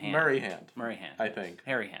is also Hand. Murray Hand. Murray Hand. I think.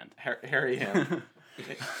 Harry Hand. Harry Hand.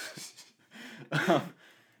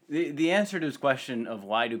 The answer to his question of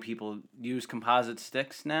why do people use composite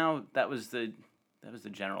sticks now, that was the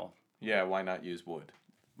general. Yeah, why not use wood?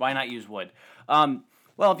 Why not use wood?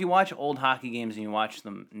 Well, if you watch old hockey games and you watch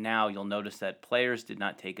them now, you'll notice that players did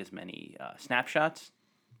not take as many snapshots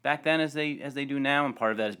back then as they do now, and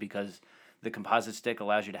part of that is because the composite stick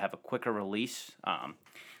allows you to have a quicker release.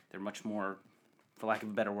 They're much more, for lack of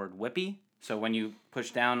a better word, whippy. So when you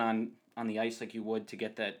push down on the ice like you would to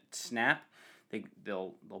get that snap,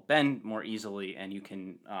 they'll bend more easily, and you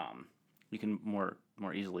can more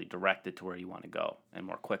easily direct it to where you want to go and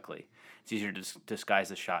more quickly. It's easier to disguise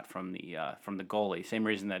the shot from the goalie. Same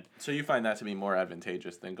reason that. So you find that to be more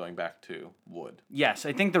advantageous than going back to wood? Yes,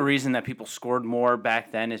 I think the reason that people scored more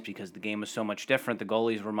back then is because the game was so much different. The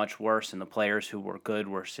goalies were much worse, and the players who were good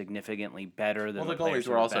were significantly better than Well, the the players goalies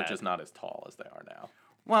who were also bad. just not as tall as they are now.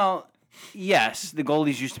 Well, yes, the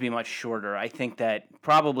goalies used to be much shorter. I think that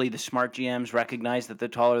probably the smart GMs recognize that the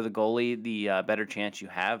taller the goalie, the better chance you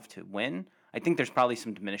have to win. I think there's probably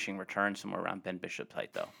some diminishing return somewhere around Ben Bishop's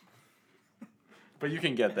height, though. But you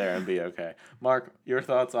can get there and be okay. Mark, your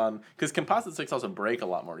thoughts on, because composite sticks also break a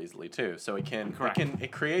lot more easily too, so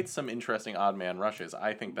it creates some interesting odd man rushes.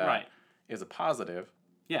 I think that is a positive.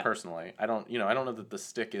 Yeah. Personally, I don't know that the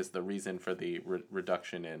stick is the reason for the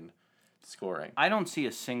reduction in scoring. I don't see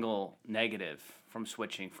a single negative from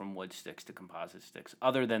switching from wood sticks to composite sticks,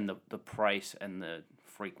 other than the price and the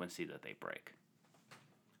frequency that they break.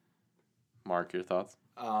 Mark, your thoughts?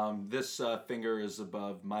 This finger is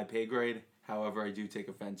above my pay grade. However, I do take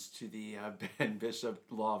offense to the Ben Bishop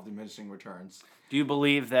law of diminishing returns. Do you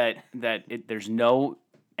believe that there's no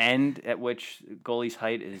end at which goalie's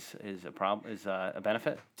height is a problem, is a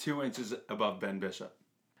benefit? 2 inches above Ben Bishop.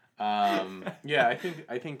 Yeah,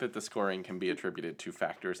 I think that the scoring can be attributed to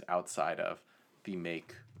factors outside of the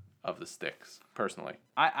make of the sticks, personally.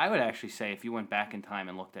 I would actually say if you went back in time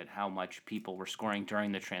and looked at how much people were scoring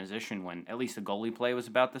during the transition when at least the goalie play was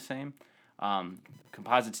about the same,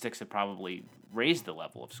 composite sticks have probably raised the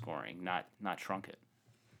level of scoring, not shrunk it.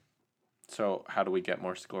 So how do we get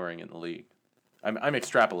more scoring in the league? I'm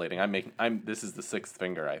extrapolating. This is the sixth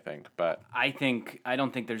finger, I think, but I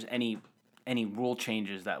don't think there's any rule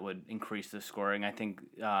changes that would increase the scoring. I think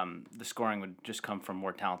the scoring would just come from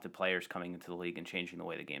more talented players coming into the league and changing the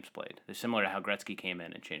way the game's played. It's similar to how Gretzky came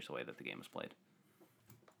in and changed the way that the game was played.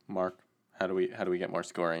 Mark, how do we get more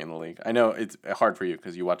scoring in the league? I know it's hard for you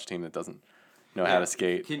because you watch a team that doesn't know how to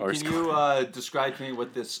skate Can score. you describe to me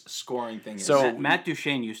what this scoring thing is? So- Matt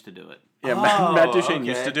Duchene used to do it. Yeah, Oh, Matt Duchene okay.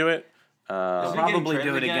 used to do it. Is he Probably getting do it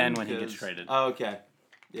traded again when he gets 'Cause- traded. Oh, okay.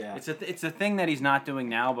 Yeah. It's a thing that he's not doing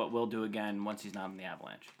now, but will do again once he's not in the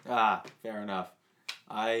Avalanche. Fair enough.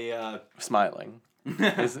 I Smiling.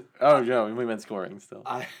 Oh no, we meant scoring still.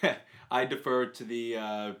 I defer to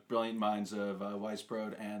the brilliant minds of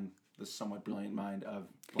Weisbrod and the somewhat brilliant mind of.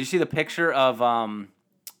 Do you see the picture of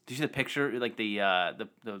Do you see the picture, like the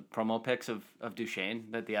promo pics of Duchene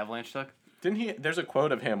that the Avalanche took? Didn't he? There's a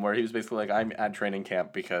quote of him where he was basically like, "I'm at training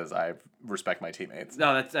camp because I respect my teammates."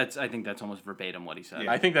 No, that's I think that's almost verbatim what he said.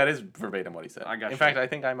 I think that is verbatim what he said. I got In you. fact, I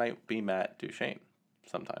think I might be Matt Duchene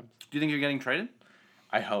sometimes. Do you think you're getting traded?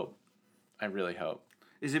 I hope. I really hope.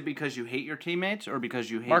 Is it because you hate your teammates or because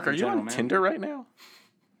you hate Mark, the are you general on manager? Tinder right now?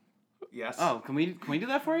 Yes. Oh, can we do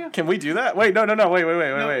that for you? Can we do that? Wait, no,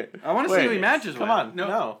 wait. I wanna see Wait. who he matches Come with. on,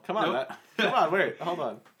 no, come on, Matt. Come on, wait, hold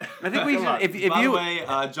on. I think we Come on. should, if By you the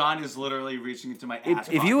way, John is literally reaching into my ass.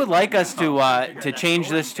 if you would like us to change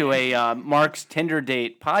this to a Mark's Tinder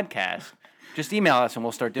date podcast, just email us and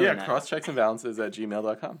we'll start doing Yeah, that.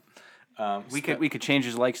 crosschecksandbalances@gmail.com. We could change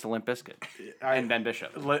his likes to Limp Bizkit and Ben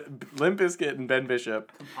Bishop. Limp Bizkit and Ben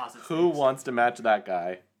Bishop. Composite Who sticks. wants to match that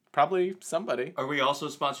guy? Probably somebody. Are we also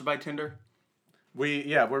sponsored by Tinder?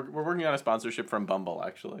 We're working on a sponsorship from Bumble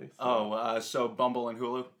actually. So Bumble and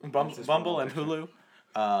Hulu. Bumble and Hulu.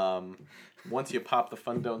 Once you pop, the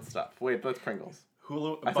fun don't stop. Wait, that's Pringles.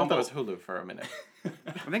 Hulu. I thought that was Hulu for a minute.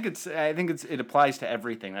 I think it applies to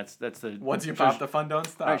everything. That's the Once you pop, the fun don't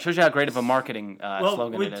stop. All right, shows you how great of a marketing Well,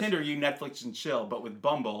 slogan with it is. Tinder, you Netflix and chill, but with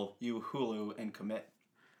Bumble, you Hulu and commit.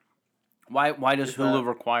 Why does Hulu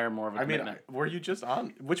require more of a I mean, commitment? were you just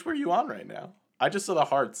on? Which were you on right now? I just saw the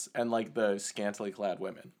hearts and like the scantily clad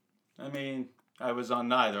women. I mean, I was on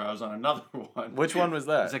neither. I was on another one. Which one was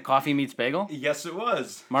that? Is it Coffee Meets Bagel? Yes, it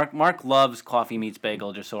was. Mark loves Coffee Meets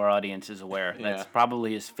Bagel, just so our audience is aware. That's Yeah.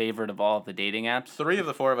 probably his favorite of all of the dating apps. 3 of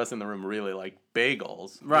the 4 of us in the room really like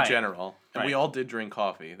bagels Right. in general. And we Right. all did drink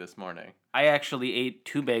coffee this morning. I actually ate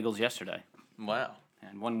 2 bagels yesterday, Wow.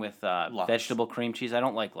 and one with Lox. vegetable cream cheese. I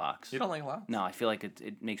don't like lox. You don't like lox? No, I feel like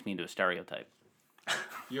it makes me into a stereotype.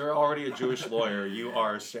 You're already a Jewish lawyer. You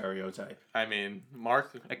are a stereotype. I mean,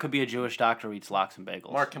 Mark, It could be a Jewish doctor who eats lox and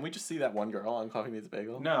bagels. can we just see that one girl on Coffee Meets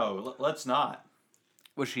Bagel? No, let's not.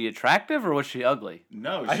 Was she attractive or was she ugly?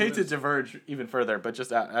 No, I she hate to was- diverge even further, but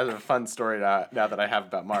just as a fun story now that I have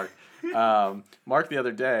about Mark. Mark the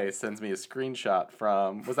other day sends me a screenshot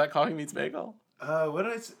from, was that Coffee Meets Bagel? What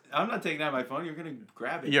did I say? I'm not taking out my phone. You're gonna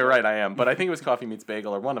grab it. You're right, I am. But I think it was Coffee Meets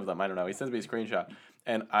Bagel or one of them. I don't know. He sends me a screenshot.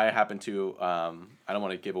 And I happen to, I don't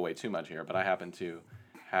want to give away too much here, but I happen to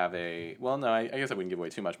have a, well, no, I guess I wouldn't give away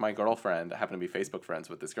too much. My girlfriend happened to be Facebook friends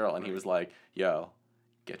with this girl. And he was like, yo,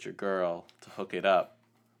 get your girl to hook it up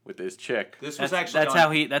with this chick. This was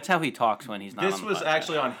actually That's how he talks when he's not. This on the was podcast.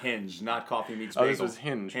 actually on Hinge, not Coffee Meets Oh, Bagel. this was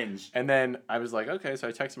Hinge. Hinge. And then I was like, okay, so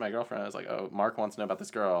I texted my girlfriend. I was like, oh, Mark wants to know about this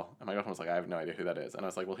girl. And my girlfriend was like, I have no idea who that is. And I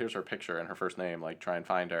was like, well, here's her picture and her first name. Like, try and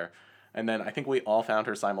find her. And then I think we all found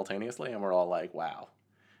her simultaneously, and we're all like, wow,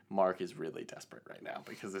 Mark is really desperate right now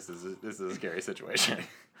because this is a scary situation.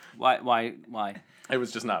 Why? It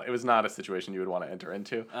was not a situation you would want to enter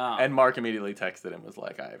into. Oh. And Mark immediately texted and was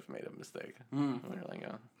like, I've made a mistake. And we were like,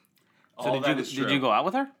 oh. So All that did is you true. go out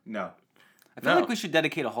with her? No. I feel No. like we should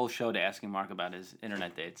dedicate a whole show to asking Mark about his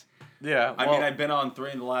internet dates. Yeah. I well, mean, I've been on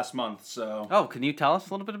 3 in the last month, so. Oh, can you tell us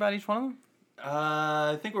a little bit about each one of them?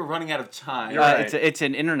 I think we're running out of time. You're right. It's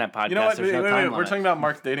an internet podcast. you know what? There's no time We're limit. talking about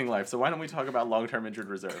Mark's dating life, so why don't we talk about long-term injured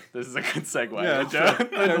reserve? This is a good segue. Yeah,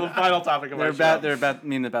 The final topic of our show. They're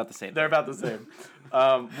about the same. They're about the same.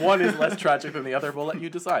 One is less tragic than the other. We'll let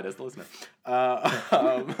you decide as the listener.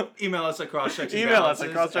 Email us at crosschecks. Email us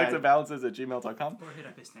at crosschecksandbalances@gmail.com. Or hit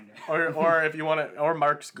up his Tinder. Or if you want to, or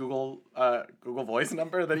Mark's Google Voice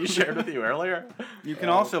number that he shared with you earlier. You can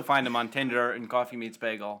also find him on Tinder and Coffee Meets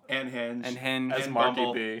Bagel And Hinge. and Hinge As and Marky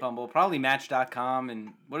Bumble. B. Bumble, probably Match.com,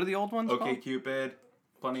 and what are the old ones Okay, called? Cupid.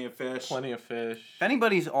 Plenty of fish. Plenty of fish. If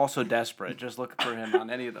anybody's also desperate, just look for him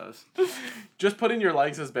on any of those. Just put in your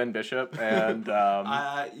likes as Ben Bishop, and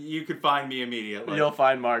You could find me immediately. you'll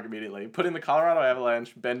find Mark immediately. Put in the Colorado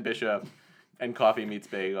Avalanche, Ben Bishop, and Coffee Meets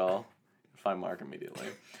Bagel. Find Mark immediately.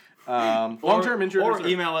 Long-term injured Or reserve.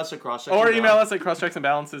 email us at crosschecks. Or email us at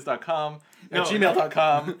crosschecksandbalances.com No. at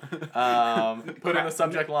gmail.com. Put in the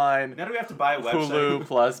subject line Now do we have to buy a website? Hulu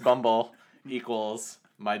plus Bumble equals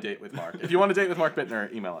my date with Mark. If you want to date with Mark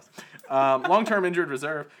Bittner, email us. Long-term injured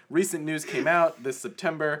reserve. Recent news came out this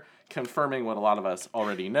September confirming what a lot of us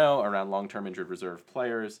already know around long-term injured reserve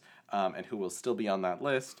players and who will still be on that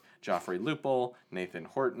list. Joffrey Lupul, Nathan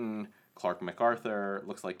Horton, Clark MacArthur,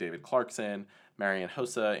 looks like David Clarkson, Marian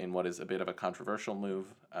Hossa in what is a bit of a controversial move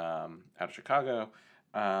out of Chicago.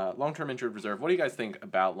 Long-term injured reserve. What do you guys think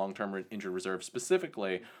about long-term injured reserve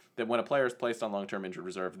specifically? That when a player is placed on long-term injured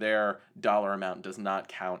reserve, their dollar amount does not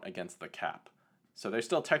count against the cap. So they're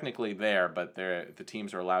still technically there, but the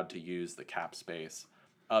teams are allowed to use the cap space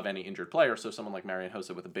of any injured player. So someone like Marian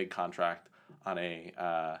Hossa with a big contract on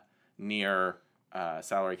a near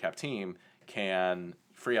salary cap team can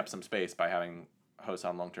free up some space by having Hossa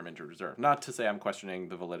on long-term injured reserve. Not to say I'm questioning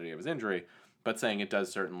the validity of his injury, but saying it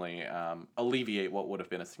does certainly alleviate what would have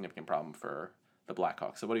been a significant problem for the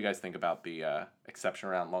Blackhawks. So what do you guys think about the exception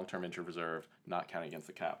around long-term injured reserve not counting against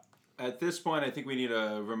the cap? At this point, I think we need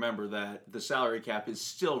to remember that the salary cap is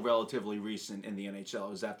still relatively recent in the NHL. It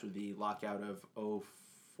was after the lockout of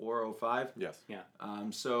 04, 05. Yes. Yeah.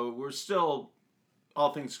 So we're still,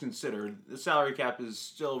 all things considered, the salary cap is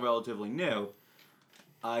still relatively new.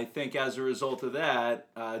 I think as a result of that,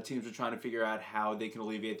 teams are trying to figure out how they can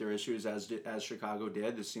alleviate their issues as Chicago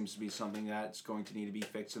did. This seems to be something that's going to need to be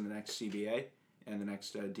fixed in the next CBA and the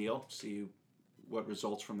next deal. See what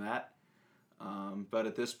results from that. But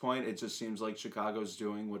at this point, it just seems like Chicago's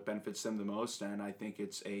doing what benefits them the most, and I think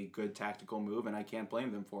it's a good tactical move, and I can't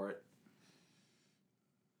blame them for it.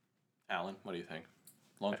 Alan, what do you think?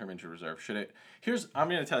 Long-term injured reserve. Should it? I'm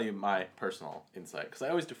going to tell you my personal insight, because I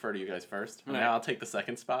always defer to you guys first. And Right. now I'll take the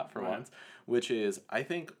second spot for Right. once, which is I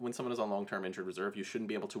think when someone is on long-term injured reserve, you shouldn't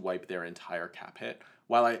be able to wipe their entire cap hit.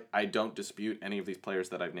 While I don't dispute any of these players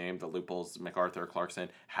that I've named, the Lupuls, MacArthur, Clarkson,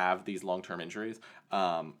 have these long-term injuries,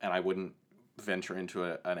 and I wouldn't venture into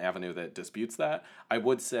an avenue that disputes that, I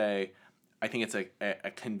would say I think it's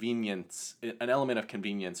a convenience, an element of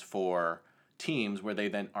convenience for teams where they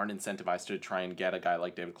then aren't incentivized to try and get a guy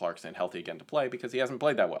like David Clarkson healthy again to play because he hasn't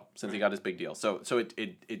played that well since he got his big deal. So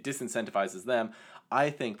it disincentivizes them.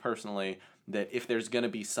 I think personally that if there's going to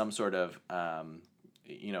be some sort of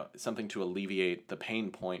something to alleviate the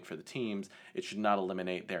pain point for the teams, it should not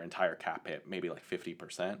eliminate their entire cap hit, maybe like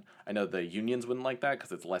 50%. I know the unions wouldn't like that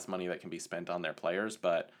because it's less money that can be spent on their players,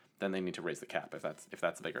 but then they need to raise the cap if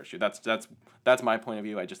that's a bigger issue. That's my point of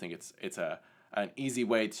view. I just think it's an easy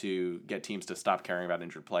way to get teams to stop caring about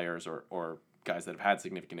injured players or guys that have had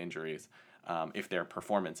significant injuries if their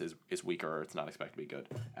performance is weaker or it's not expected to be good.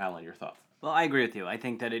 Alan, your thoughts? Well, I agree with you. I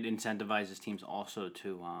think that it incentivizes teams also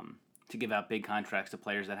to give out big contracts to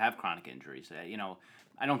players that have chronic injuries.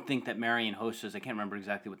 I don't think that Marian Hossa's, I can't remember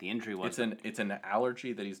exactly what the injury was. It's an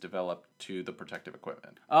allergy that he's developed to the protective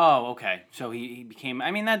equipment. Oh, okay. So he became,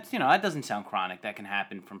 I mean, that's, that doesn't sound chronic. That can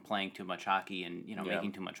happen from playing too much hockey and,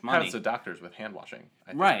 making too much money. Happens to doctors with hand washing,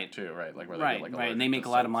 I think, right. too, right? Like where they right, get, like, right. And they make a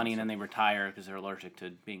lot of money and then they retire because they're allergic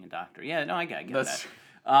to being a doctor. Yeah, no, I get that.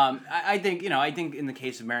 I think in the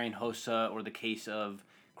case of Marian Hossa or the case of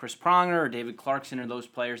Chris Pronger or David Clarkson or those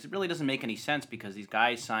players, it really doesn't make any sense because these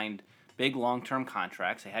guys signed big long-term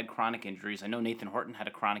contracts. They had chronic injuries. I know Nathan Horton had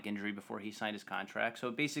a chronic injury before he signed his contract. So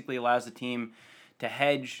it basically allows the team to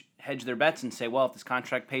hedge their bets and say, well, if this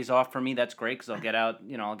contract pays off for me, that's great because I'll get out,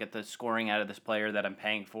 I'll get the scoring out of this player that I'm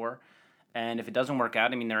paying for. And if it doesn't work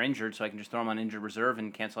out, they're injured, so I can just throw them on injured reserve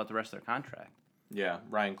and cancel out the rest of their contract. Yeah,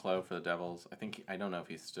 Ryan Clough for the Devils. I don't know if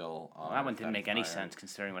he's still on. Well, that one didn't make any sense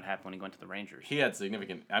considering what happened when he went to the Rangers. He had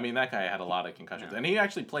significant. That guy had a lot of concussions, and he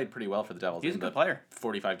actually played pretty well for the Devils. He's a good player.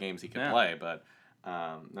 45 games he could play, but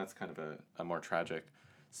that's kind of a more tragic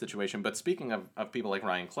situation. But speaking of people like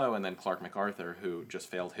Ryan Clough and then Clark MacArthur, who just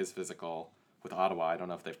failed his physical with Ottawa, I don't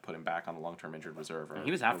know if they've put him back on the long-term injured reserve.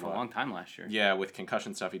 He was out for a long time last year. Yeah, with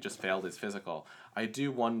concussion stuff, he just failed his physical. I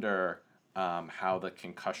do wonder how the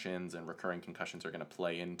concussions and recurring concussions are going to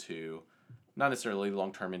play into not necessarily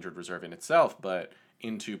long-term injured reserve in itself, but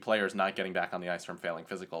into players not getting back on the ice from failing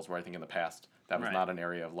physicals, where I think in the past that was not an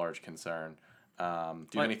area of large concern. Do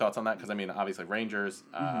you have any thoughts on that? Because, obviously Rangers,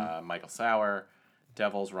 Michael Sauer,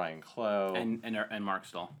 Devils, Ryan Clough. And Mark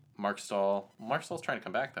Stahl. Mark Stahl's trying to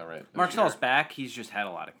come back, though, right? Mark Stahl's back. He's just had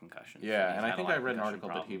a lot of concussions. Yeah, and I think I read an article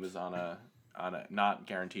that he was on a not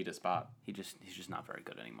guaranteed a spot. He's just not very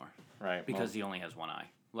good anymore. Right. Because he only has one eye.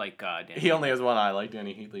 Like Danny. He only has one eye, like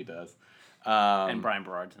Danny Heatley does. And Brian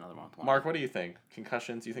Berard's another one with one. Mark, what do you think?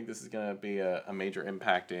 Concussions, you think this is going to be a major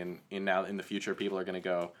impact in the future? People are going to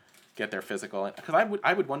go get their physical? Because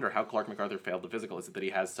I would wonder how Clark MacArthur failed the physical. Is it that he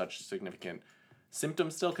has such significant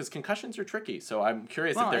symptoms still? Because concussions are tricky. So I'm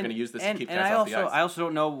curious if they're going to use this to keep guys off the ice. I also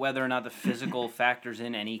don't know whether or not the physical factors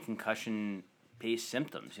in any concussion-based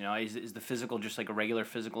symptoms. Is the physical just like a regular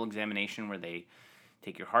physical examination where they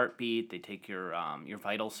take your heartbeat, they take your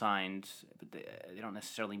vital signs, but they don't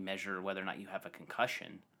necessarily measure whether or not you have a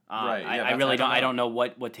concussion. Right. Yeah, I don't know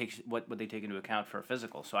what they take into account for a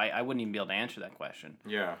physical, so I wouldn't even be able to answer that question.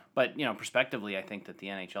 Yeah. But prospectively, I think that the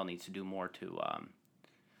NHL needs to do more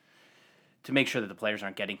to make sure that the players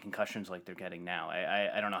aren't getting concussions like they're getting now.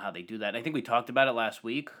 I don't know how they do that. I think we talked about it last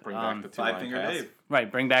week. Bring back the two-line pass. Dave.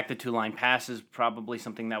 Right, bring back the two-line pass is probably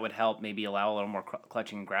something that would help. Maybe allow a little more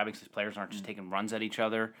clutching and grabbing so players aren't just taking runs at each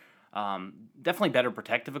other. Definitely better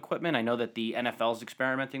protective equipment. I know that the NFL's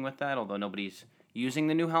experimenting with that, although nobody's using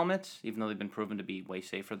the new helmets, even though they've been proven to be way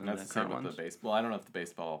safer than the current ones. With the baseball. I don't know if the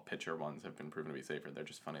baseball pitcher ones have been proven to be safer. They're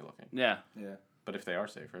just funny looking. Yeah. Yeah. But if they are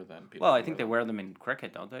safer, then people. Well, I think they wear them in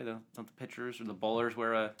cricket, don't they? Don't the pitchers or the bowlers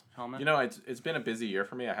wear a helmet? It's been a busy year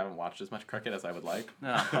for me. I haven't watched as much cricket as I would like.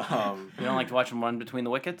 No. You don't like to watch them run between the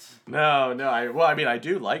wickets? No. I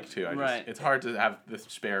do like to. Right. It's hard to have the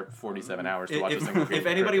spare 47 hours to watch a single game. If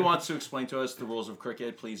anybody wants to explain to us the rules of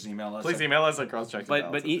cricket, please email us. Please email us at crosscheck.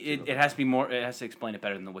 But it has to be more. It has to explain it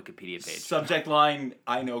better than the Wikipedia page. Subject line: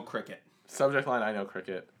 I know cricket. Subject line: I know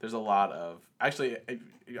cricket. There's a lot of actually.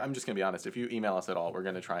 I'm just gonna be honest. If you email us at all, we're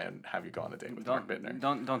gonna try and have you go on a date with Mark Bittner.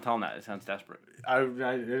 Don't tell him that. It sounds desperate. I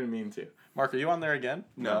didn't mean to. Mark, are you on there again?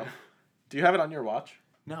 No. Do you have it on your watch?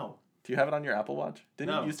 No. Do you have it on your Apple Watch?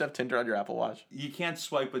 Didn't you used to have Tinder on your Apple Watch? You can't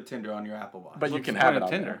swipe with Tinder on your Apple Watch. But you What's can the have point it of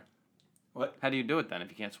on Tinder? there. What? How do you do it then if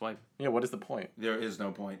you can't swipe? Yeah. What is the point? There is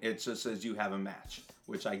no point. It just says you have a match,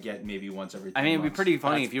 which I get maybe once every 2 I mean, it'd be months. pretty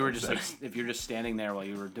funny That's if you were just bullshit. if you're just standing there while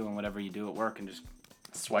you were doing whatever you do at work and just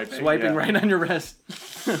Swiping swiping right on your wrist.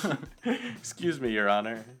 Excuse me, Your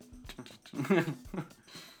Honor.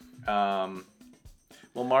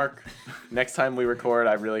 Well, Mark, next time we record,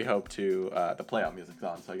 I really hope to the playout music's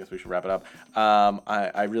on, so I guess we should wrap it up.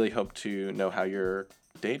 I really hope to know how your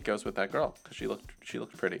date goes with that girl because she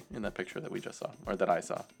looked pretty in that picture that we just saw or that I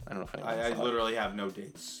saw. I don't know if anyone I saw literally have no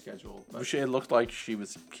dates scheduled. But it looked like she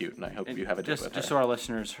was cute, and I hope you have a date with her. Just so our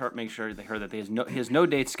listeners make sure they heard that he has no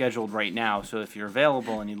date scheduled right now. So if you're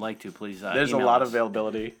available and you'd like to, please. There's a email lot us. of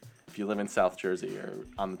availability if you live in South Jersey or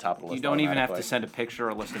on the top of the list. You don't even have to automatically. send a picture or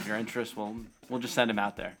a list of your interests. We'll just send them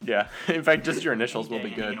out there. Yeah, in fact, just your initials will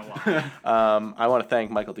be good. I want to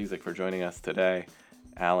thank Michael Duzick for joining us today.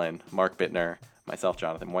 Alan, Mark Bittner, myself,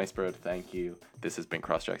 Jonathan Weisbrod, thank you. This has been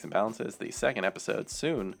Cross Checks and Balances. The second episode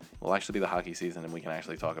soon will actually be the hockey season, and we can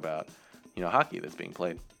actually talk about, hockey that's being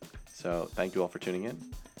played. So thank you all for tuning in.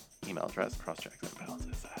 Email address,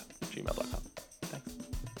 crosschecksandbalances@gmail.com. Thanks.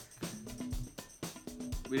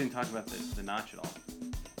 We didn't talk about the notch at all.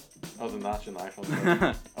 Oh, the notch in the iPhone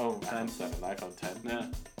 10. Oh, iPhone 7, iPhone 10. Yeah.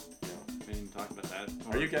 We didn't talk about that.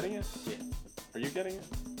 Are you getting it? Yeah. Are you getting it?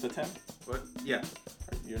 The 10? What? Yeah.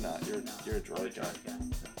 You're not. You're a Droid guy.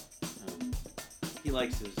 He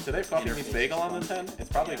likes his. Do they have Coffee Meets interface. Bagel on the 10? It's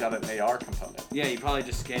probably got an AR component. Yeah, you probably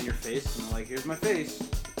just scan your face and like, here's my face.